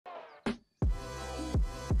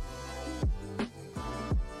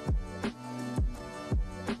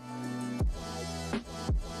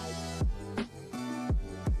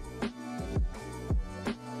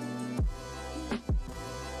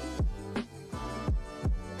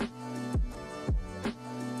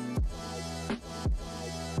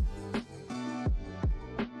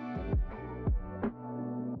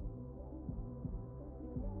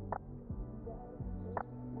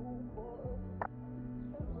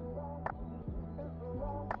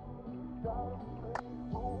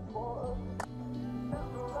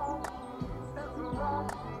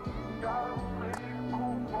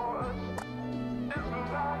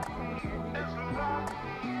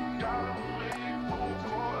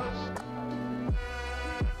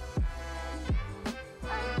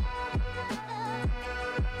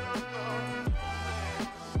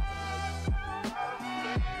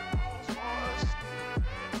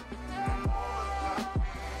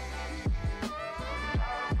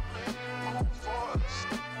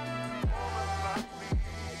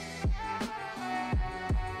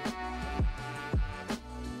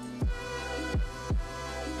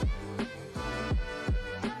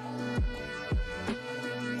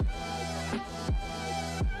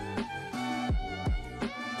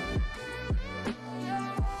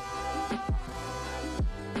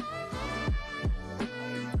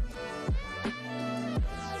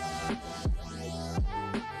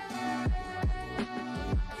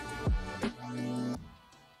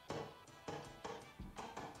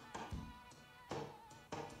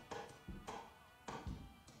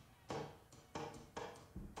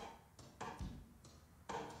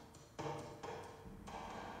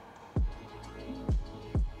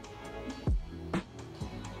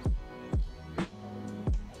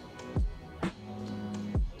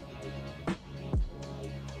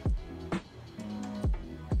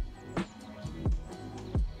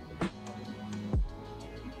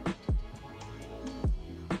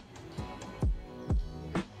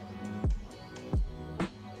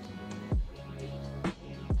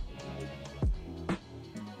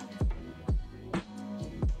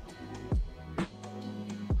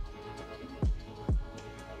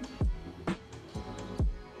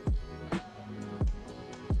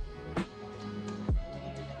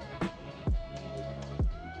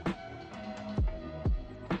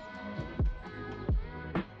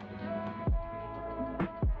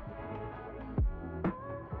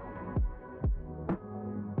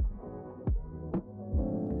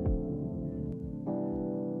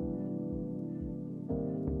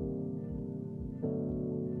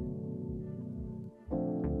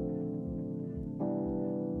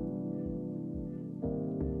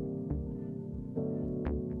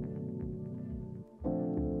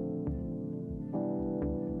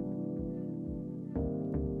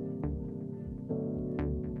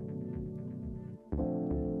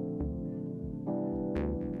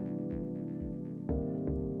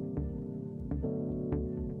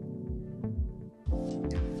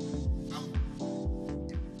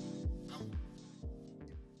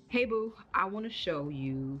Hey boo, I want to show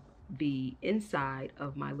you the inside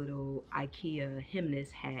of my little Ikea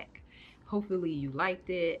Hemnes hack. Hopefully you liked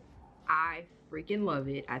it. I freaking love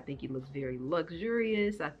it. I think it looks very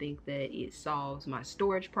luxurious. I think that it solves my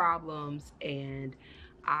storage problems, and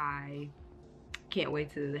I can't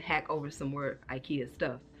wait to hack over some more Ikea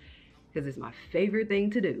stuff because it's my favorite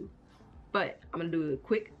thing to do. But I'm gonna do a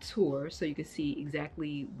quick tour so you can see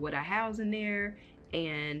exactly what I house in there,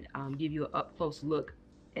 and give you an up close look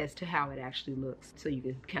as to how it actually looks so you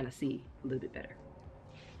can kind of see a little bit better.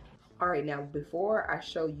 All right, now before I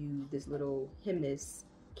show you this little Hemnes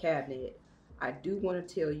cabinet, I do want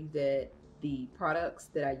to tell you that the products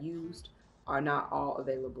that I used are not all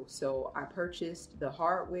available. So I purchased the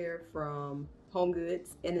hardware from Home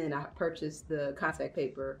Goods, and then I purchased the contact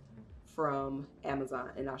paper from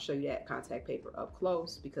Amazon, and I'll show you that contact paper up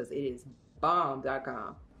close because it is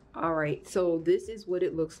bomb.com. All right, so this is what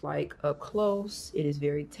it looks like up close. It is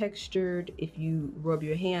very textured. If you rub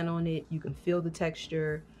your hand on it, you can feel the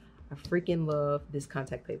texture. I freaking love this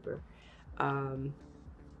contact paper.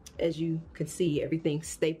 As you can see, everything's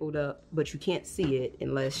stapled up, but you can't see it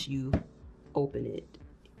unless you open it.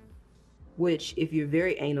 Which, if you're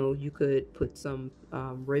very anal, you could put some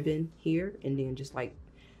ribbon here and then just like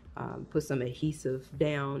put some adhesive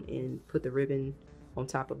down and put the ribbon on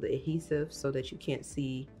top of the adhesive so that you can't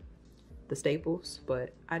see the staples,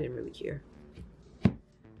 but I didn't really care.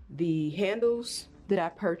 The handles that I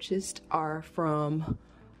purchased are from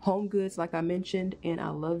Home Goods, like I mentioned, and I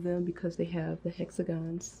love them because they have the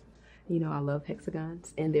hexagons. You know, I love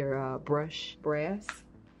hexagons, and they're brush brass.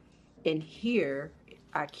 And here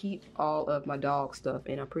I keep all of my dog stuff,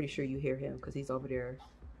 and I'm pretty sure you hear him because he's over there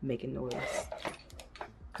making noise,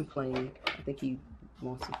 complaining. I think he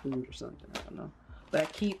wants some food or something, I don't know. But I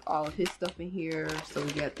keep all of his stuff in here. So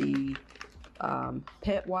we got the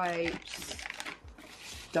pet wipes,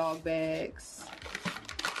 dog bags,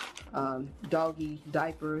 doggy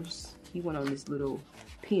diapers. He went on this little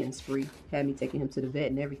peeing spree, had me taking him to the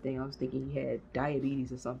vet and everything. I was thinking he had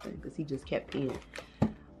diabetes or something because he just kept peeing,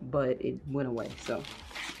 but it went away. So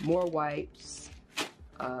more wipes,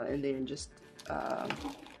 and then just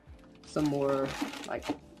some more like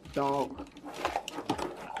dog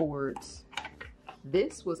cords.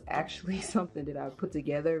 This was actually something that I put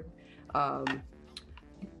together.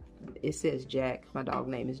 It says Jack. My dog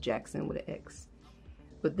name is Jackson with an X.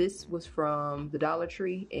 But this was from the Dollar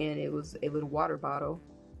Tree, and it was a little water bottle.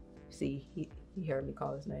 See, he heard me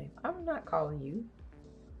call his name. I'm not calling you.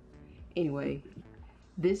 Anyway,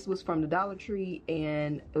 this was from the Dollar Tree,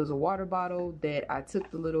 and it was a water bottle that I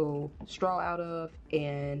took the little straw out of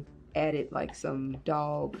and added like some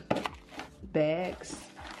dog bags.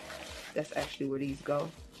 That's actually where these go.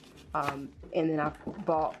 And then I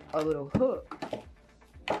bought a little hook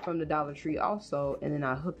from the Dollar Tree also, and then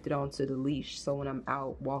I hooked it onto the leash so when I'm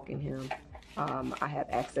out walking him, I have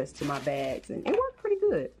access to my bags, and it worked pretty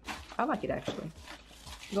good. I like it actually.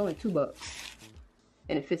 It's only $2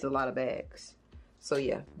 and it fits a lot of bags. So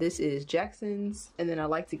yeah, this is Jackson's, and then I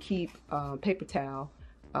like to keep paper towel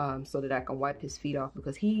so that I can wipe his feet off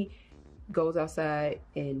because he goes outside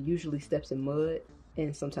and usually steps in mud,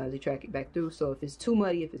 and sometimes he track it back through. So if it's too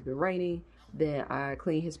muddy, if it's been raining, then I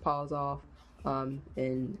clean his paws off.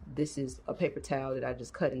 And this is a paper towel that I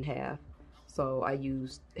just cut in half. So I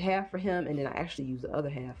used half for him, and then I actually use the other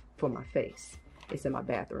half for my face. It's in my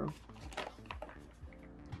bathroom.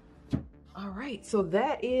 All right, so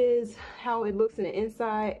that is how it looks in the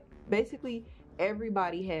inside. Basically,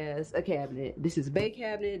 everybody has a cabinet. This is Bay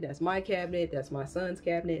cabinet, that's my cabinet, that's my son's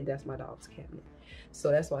cabinet, and that's my dog's cabinet. So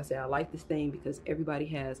that's why I say I like this thing, because everybody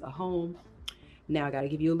has a home. Now I gotta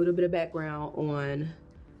give you a little bit of background on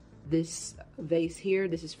this vase here.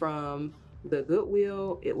 This is from the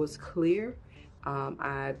Goodwill. It was clear.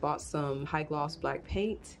 I bought some high gloss black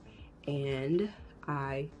paint and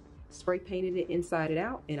I spray painted it inside and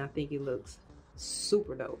out, and I think it looks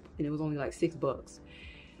super dope, and it was only like $6.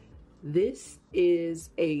 This is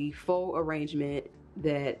a faux arrangement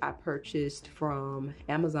that I purchased from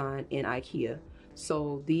Amazon and Ikea.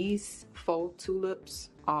 So these faux tulips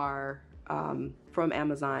are from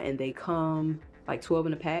Amazon, and they come like 12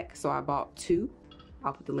 in a pack. So I bought 2.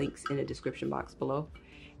 I'll put the links in the description box below.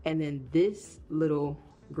 And then this little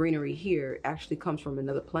greenery here actually comes from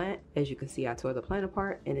another plant. As you can see, I tore the plant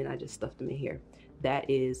apart and then I just stuffed them in here. That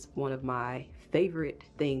is one of my favorite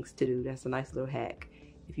things to do. That's a nice little hack.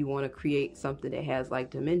 If you want to create something that has like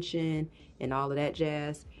dimension and all of that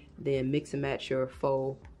jazz, then mix and match your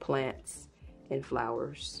faux plants and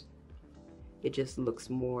flowers. It just looks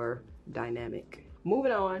more dynamic.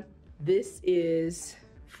 Moving on, this is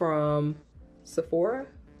from Sephora,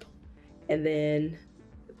 and then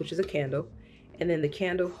which is a candle. And then the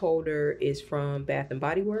candle holder is from Bath and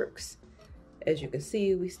Body Works. As you can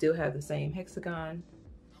see, we still have the same hexagon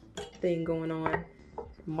thing going on.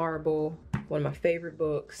 Marble, one of my favorite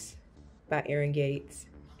books by Aaron Gates.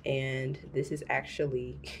 And this is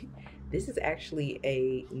actually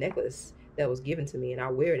a necklace that was given to me, and I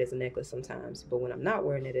wear it as a necklace sometimes. But when I'm not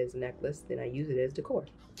wearing it as a necklace, then I use it as decor.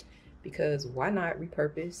 Because why not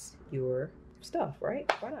repurpose your stuff,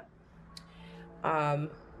 right? Why not?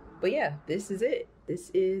 But yeah, this is it.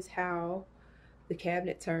 This is how the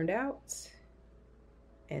cabinet turned out,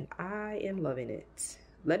 and I am loving it.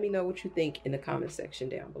 Let me know what you think in the comment section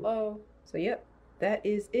down below. So yep, that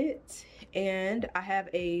is it. And I have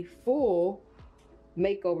a full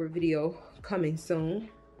makeover video coming soon.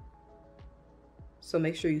 So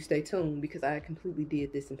make sure you stay tuned, because I completely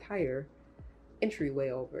did this entire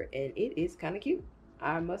entryway over, and it is kind of cute.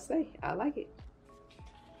 I must say, I like it.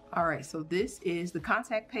 All right, so this is the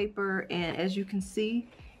contact paper, and as you can see,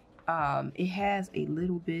 it has a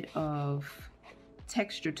little bit of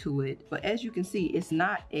texture to it, but as you can see, it's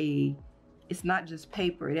not just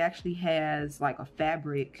paper. It actually has like a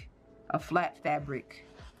flat fabric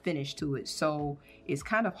finish to it, so it's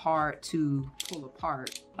kind of hard to pull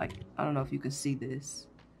apart. Like, I don't know if you can see this.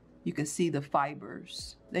 You can see the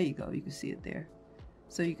fibers. There you go, you can see it there.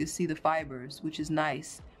 So you can see the fibers, which is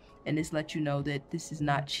nice, and this lets you know that this is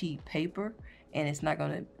not cheap paper, and it's not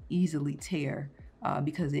gonna easily tear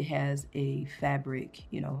because it has a fabric,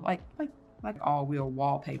 you know, like all real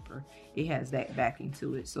wallpaper. It has that backing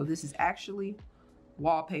to it. So this is actually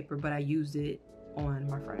wallpaper, but I used it on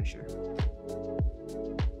my furniture.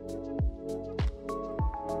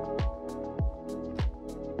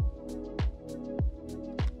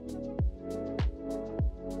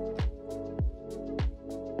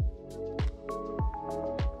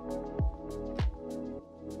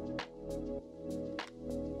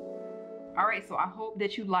 All right, so I hope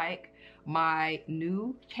that you like my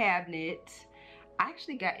new cabinet. I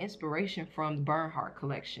actually got inspiration from the Bernhardt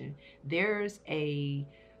collection. There's a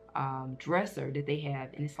dresser that they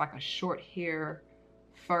have, and it's like a short hair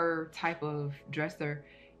fur type of dresser,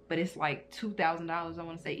 but it's like $2,000, I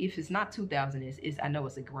want to say. If it's not 2,000, it's I know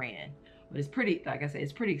it's $1,000, but it's pretty, like I said,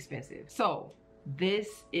 it's pretty expensive. So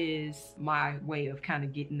this is my way of kind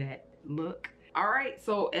of getting that look. All right,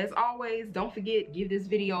 so as always, don't forget, give this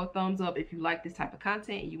video a thumbs up if you like this type of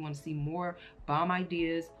content and you want to see more bomb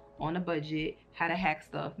ideas on a budget, how to hack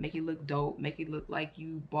stuff, make it look dope, make it look like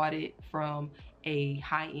you bought it from a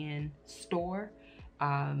high-end store.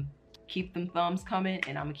 Keep them thumbs coming,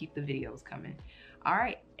 and I'm gonna keep the videos coming. All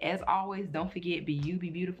right, as always, don't forget, be you, be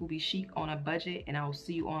beautiful, be chic on a budget, and I will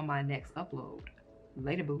see you on my next upload.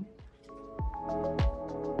 Later, boo.